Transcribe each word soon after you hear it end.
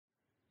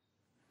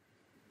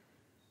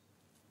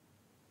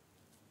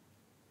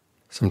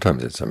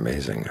Sometimes it's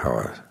amazing how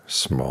a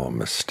small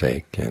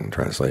mistake in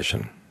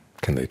translation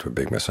can lead to a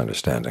big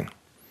misunderstanding.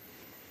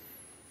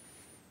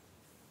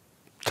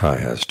 Thai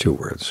has two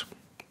words,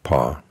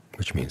 pa,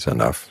 which means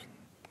enough,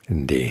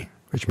 and di,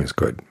 which means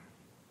good.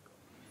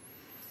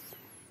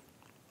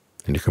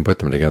 And you can put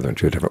them together in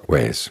two different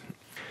ways,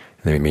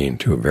 and they mean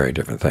two very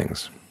different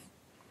things.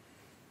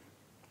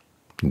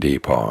 Di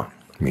pa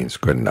means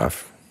good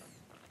enough.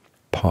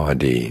 Pa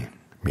di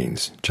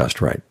means just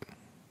right.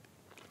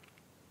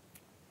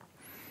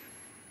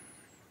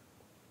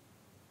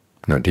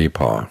 Now, di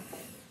pa,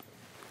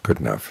 good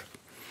enough,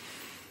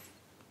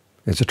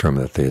 is a term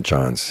that the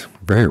Ajahns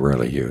very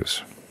rarely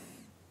use.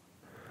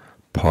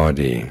 Pa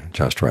di,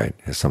 just right,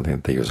 is something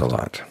that they use a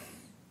lot.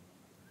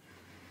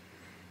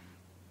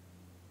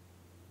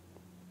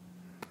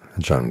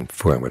 Ajahn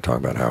Fuang would talk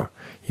about how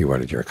you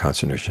wanted your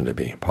concentration to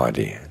be pa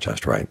di,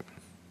 just right,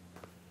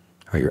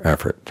 or your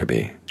effort to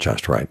be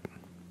just right.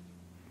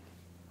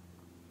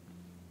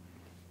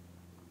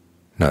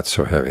 Not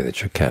so heavy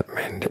that you can't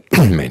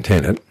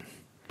maintain it,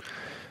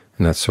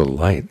 and not so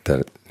light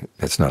that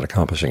it's not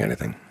accomplishing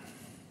anything.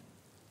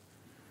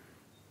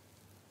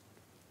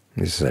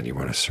 He said you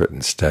want a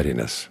certain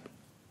steadiness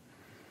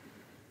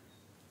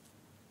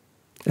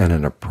and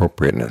an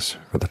appropriateness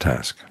for the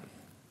task.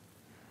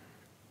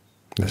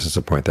 This is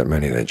a point that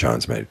many of the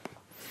Ajahns made.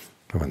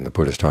 When the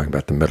Buddha is talking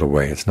about the middle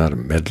way, it's not a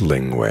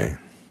meddling way.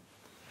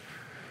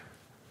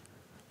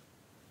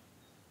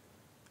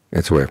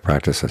 It's a way of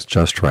practice that's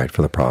just right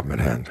for the problem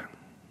at hand.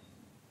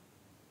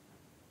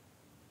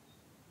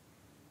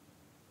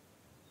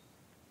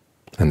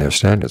 And there are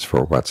standards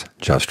for what's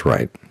just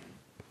right.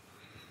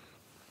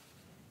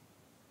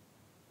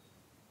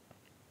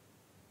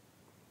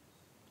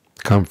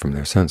 Come from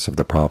their sense of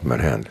the problem at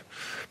hand.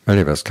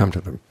 Many of us come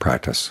to the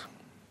practice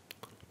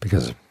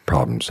because of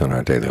problems in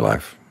our daily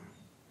life.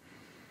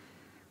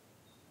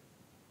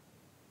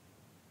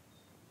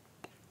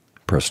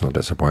 Personal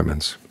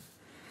disappointments,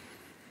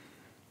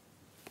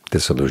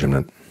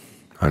 disillusionment.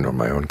 I know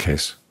my own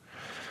case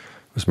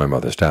was my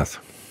mother's death.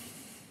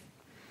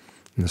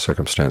 And the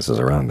circumstances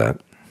around that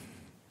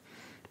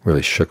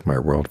really shook my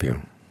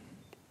worldview.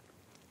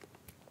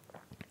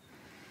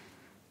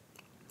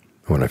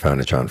 When I found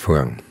Ajahn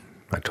Fuang,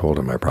 I told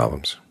him my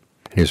problems.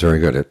 He was very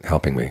good at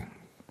helping me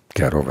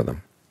get over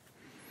them.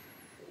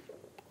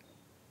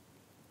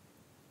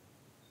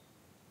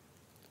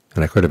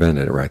 And I could have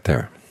ended it right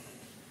there.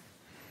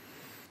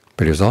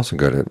 But he was also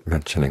good at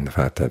mentioning the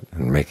fact that,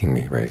 and making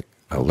me very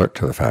alert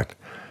to the fact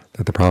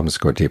that the problems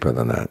go deeper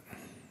than that.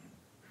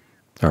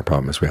 Our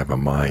problem is we have a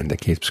mind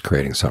that keeps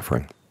creating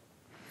suffering.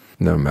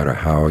 No matter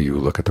how you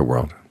look at the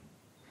world,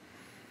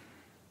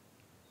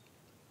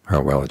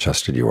 how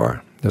well-adjusted you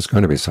are, there's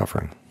going to be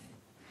suffering.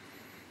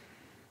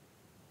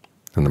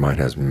 And the mind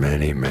has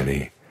many,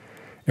 many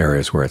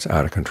areas where it's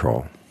out of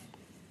control,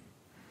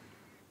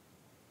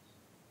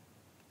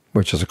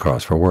 which is a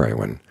cause for worry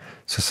when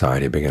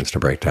society begins to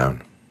break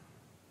down.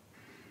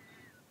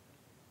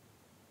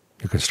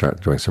 You can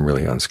start doing some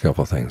really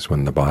unskillful things.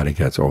 When the body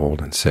gets old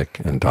and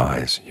sick and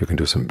dies, you can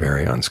do some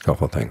very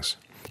unskillful things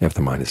if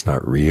the mind is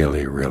not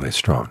really, really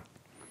strong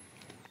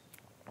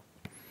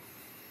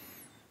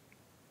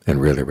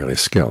and really, really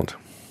skilled.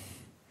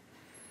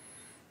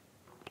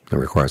 It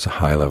requires a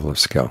high level of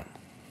skill,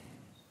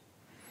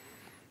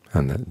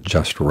 and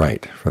just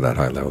right for that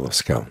high level of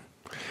skill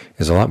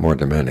is a lot more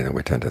demanding than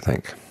we tend to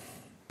think,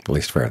 at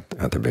least at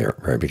the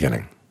very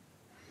beginning.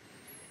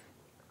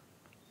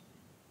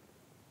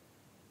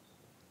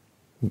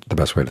 The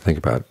best way to think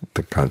about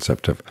the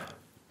concept of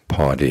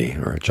pa di,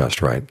 or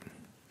just right,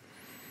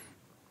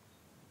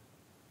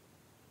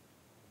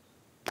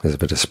 is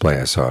of a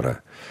display I saw at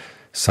a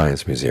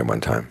science museum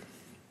one time.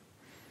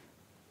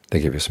 They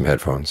give you some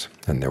headphones,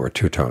 and there were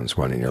two tones,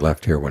 one in your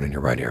left ear, one in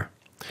your right ear.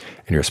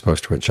 And you're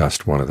supposed to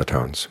adjust one of the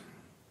tones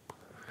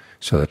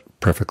so that it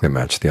perfectly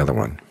matched the other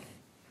one.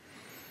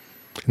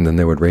 And then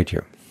they would rate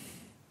you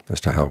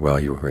as to how well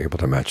you were able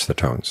to match the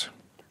tones.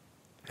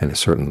 And a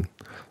certain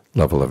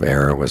level of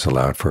error was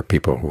allowed for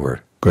people who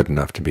were good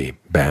enough to be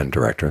band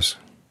directors.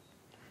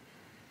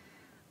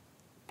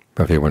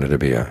 But if you wanted to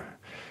be a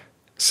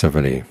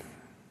symphony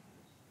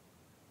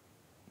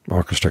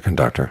orchestra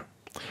conductor,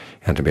 you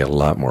had to be a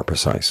lot more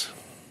precise.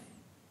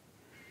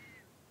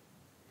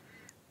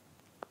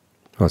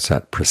 Well, it's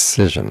that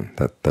precision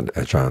that the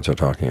Ajahns are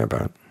talking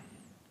about.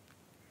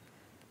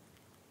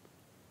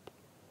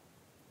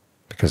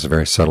 Because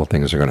very subtle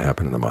things are going to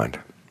happen in the mind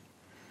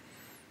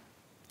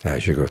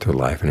as you go through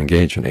life and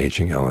engage in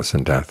aging, illness,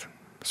 and death,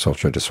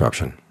 social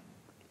disruption.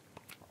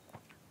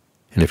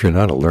 And if you're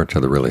not alert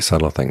to the really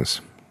subtle things,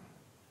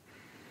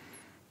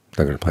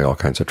 they're going to play all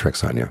kinds of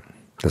tricks on you.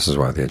 This is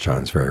why the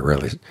Ajahns very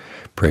rarely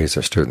praise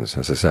their students.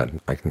 As I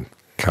said, I can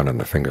count on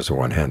the fingers of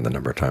one hand the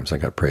number of times I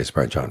got praised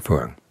by Ajahn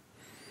Fuang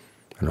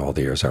in all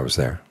the years I was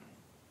there.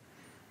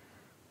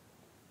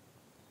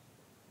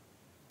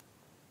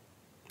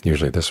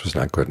 Usually this was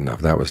not good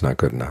enough, that was not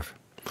good enough,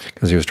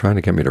 because he was trying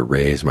to get me to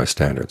raise my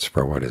standards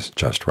for what is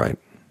just right,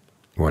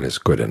 what is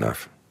good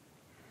enough.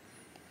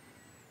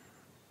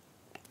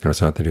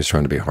 It's not that he was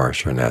trying to be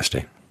harsh or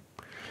nasty.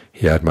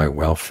 He had my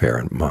welfare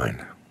in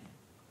mind.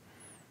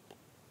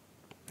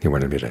 He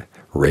wanted me to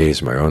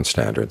raise my own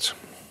standards.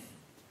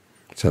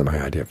 So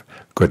my idea of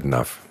good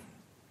enough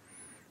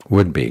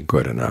would be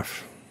good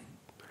enough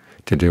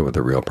to deal with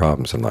the real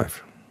problems in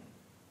life.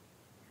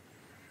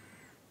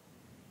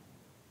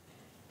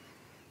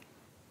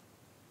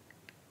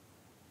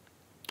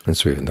 And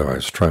so even though I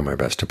was trying my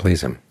best to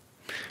please him,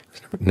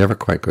 it was never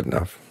quite good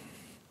enough.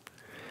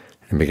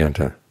 And began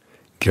to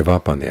give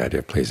up on the idea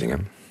of pleasing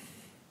him.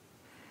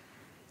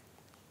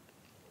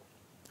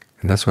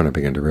 And that's when I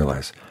began to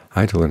realize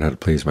I had to learn how to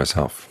please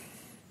myself.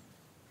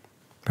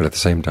 But at the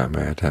same time,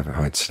 I had to have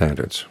high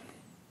standards.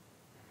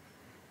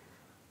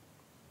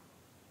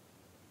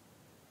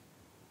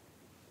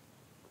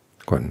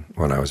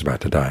 When I was about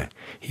to die,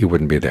 he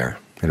wouldn't be there,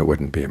 and it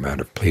wouldn't be a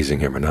matter of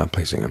pleasing him or not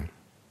pleasing him.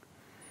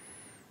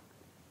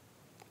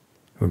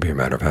 It would be a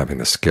matter of having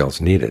the skills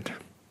needed.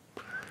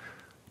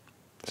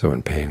 So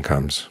when pain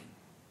comes,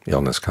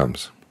 illness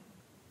comes,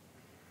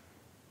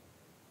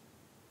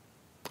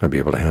 I'd be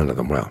able to handle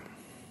them well.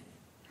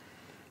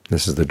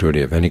 This is the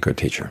duty of any good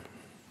teacher,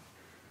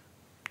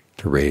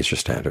 to raise your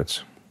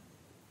standards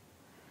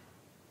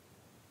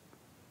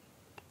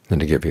and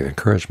to give you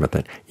encouragement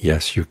that,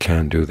 yes, you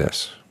can do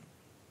this.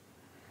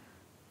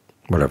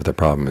 Whatever the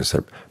problem is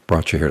that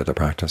brought you here to the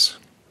practice,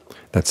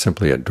 that's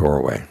simply a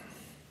doorway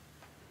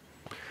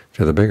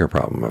to the bigger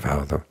problem of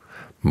how the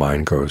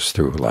mind goes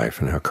through life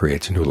and how it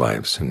creates new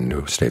lives and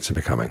new states of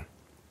becoming.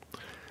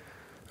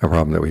 A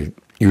problem that we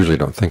usually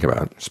don't think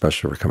about,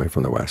 especially if we're coming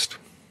from the West.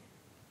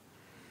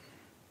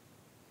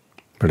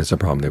 But it's a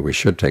problem that we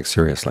should take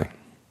seriously.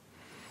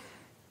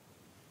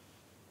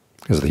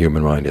 Because the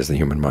human mind is the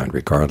human mind,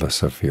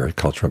 regardless of your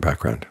cultural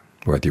background,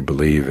 whether you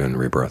believe in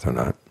rebirth or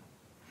not.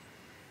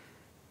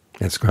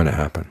 It's going to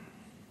happen.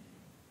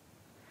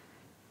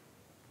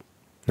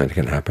 And it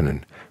can happen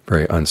in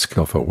very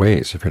unskillful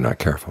ways if you're not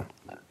careful.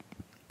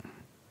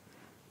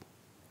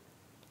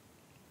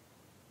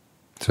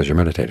 So as you're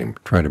meditating,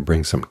 try to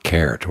bring some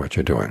care to what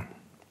you're doing.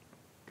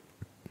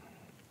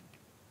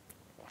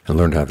 And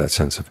learn to have that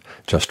sense of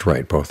just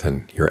right, both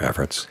in your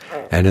efforts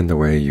and in the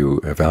way you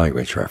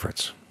evaluate your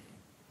efforts.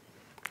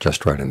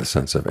 Just right in the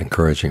sense of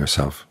encouraging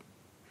yourself,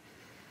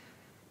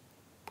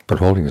 but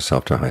holding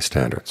yourself to high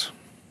standards.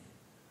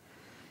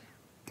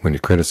 When you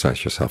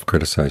criticize yourself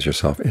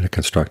in a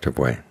constructive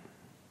way.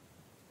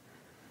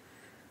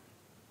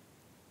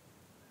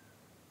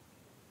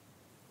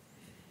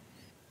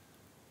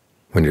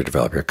 When you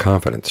develop your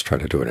confidence, try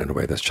to do it in a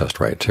way that's just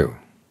right too.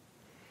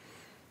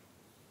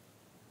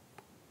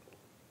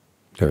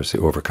 There's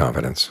the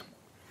overconfidence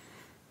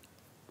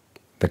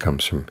that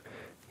comes from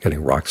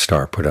getting rock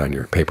star put on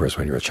your papers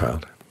when you're a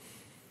child.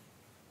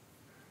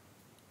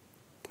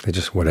 They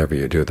just, whatever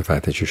you do, the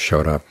fact that you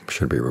showed up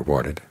should be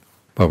rewarded.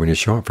 But when you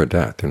show up for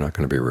death, you're not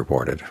going to be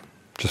rewarded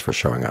just for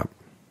showing up.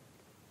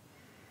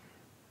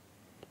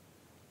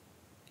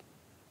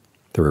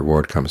 The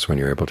reward comes when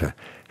you're able to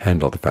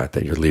handle the fact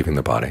that you're leaving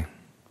the body.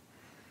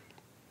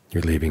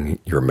 You're leaving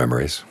your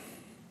memories.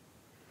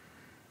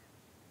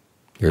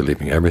 You're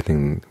leaving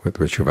everything with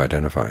which you've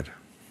identified.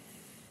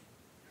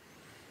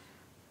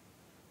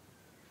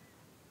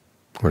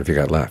 What have you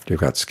got left? You've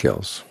got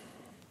skills.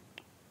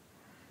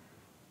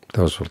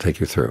 Those will take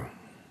you through.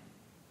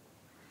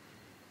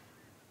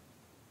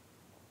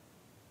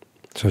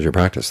 So as you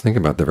practice, think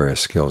about the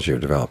various skills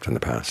you've developed in the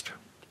past.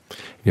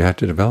 You have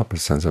to develop a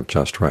sense of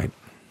just right,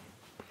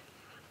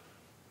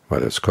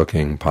 whether it's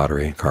cooking,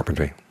 pottery,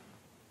 carpentry.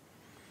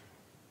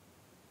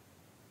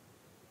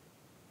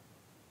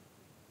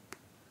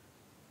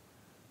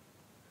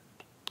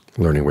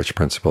 Learning which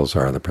principles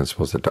are the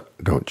principles that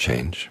don't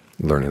change,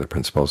 learning the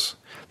principles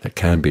that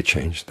can be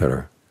changed, that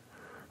are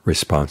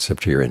responsive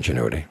to your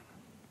ingenuity.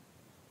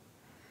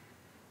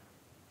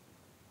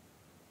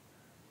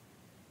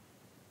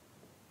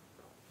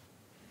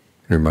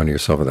 And reminding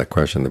yourself of that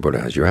question the Buddha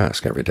has you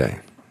ask every day.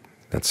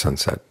 That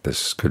sunset,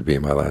 this could be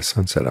my last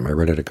sunset. Am I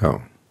ready to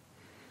go?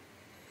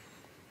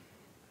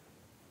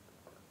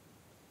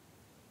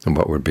 And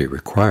what would be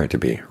required to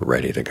be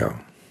ready to go?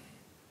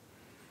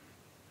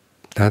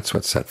 That's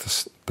what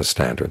sets the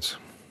standards.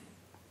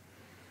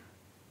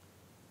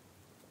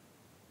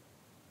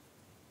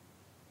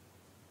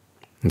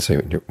 And so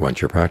you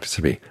want your practice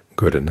to be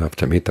good enough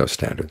to meet those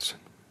standards.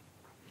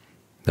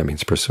 That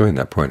means pursuing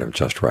that point of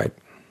just right.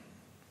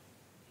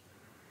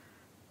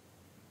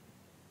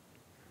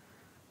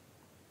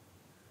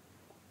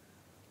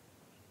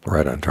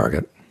 Right on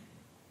target.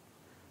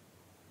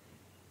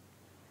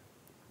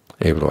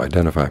 Able to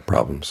identify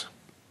problems.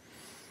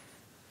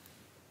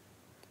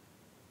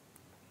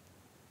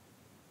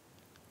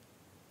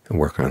 And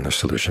work on their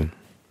solution.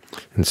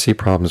 And see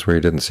problems where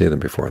you didn't see them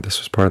before. This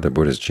was part of the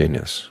Buddha's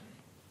genius.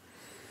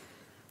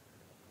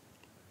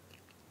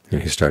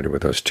 And he started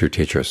with those two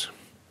teachers.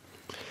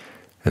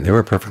 And they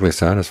were perfectly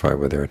satisfied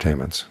with their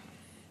attainments.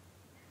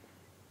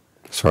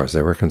 As far as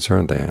they were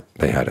concerned,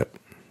 they had it.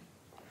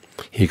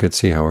 He could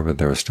see, however,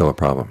 there was still a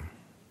problem.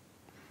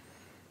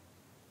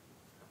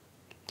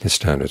 His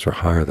standards were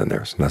higher than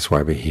theirs, and that's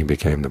why he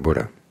became the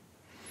Buddha.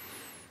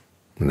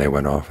 And they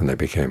went off and they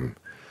became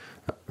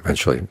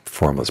eventually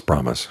formless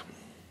Brahmas,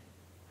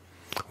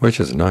 which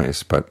is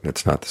nice, but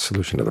it's not the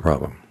solution to the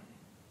problem.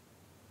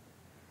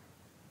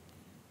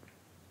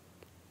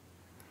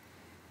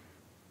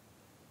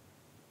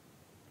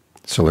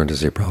 So learn to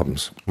see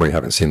problems where you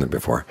haven't seen them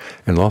before,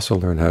 and also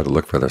learn how to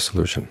look for their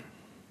solution.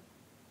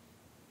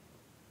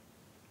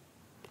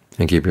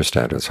 And keep your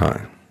standards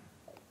high,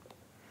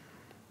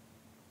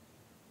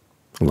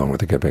 along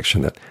with the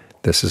conviction that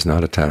this is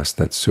not a task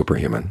that's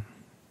superhuman.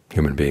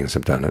 Human beings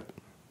have done it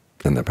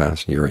in the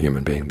past. You're a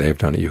human being. They've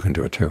done it. You can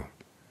do it too.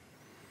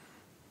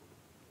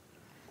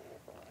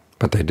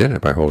 But they did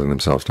it by holding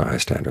themselves to high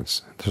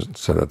standards,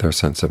 so that their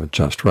sense of a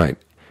just right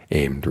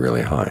aimed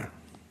really high.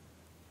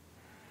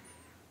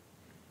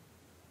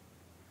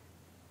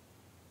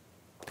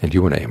 And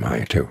you want to aim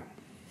high too.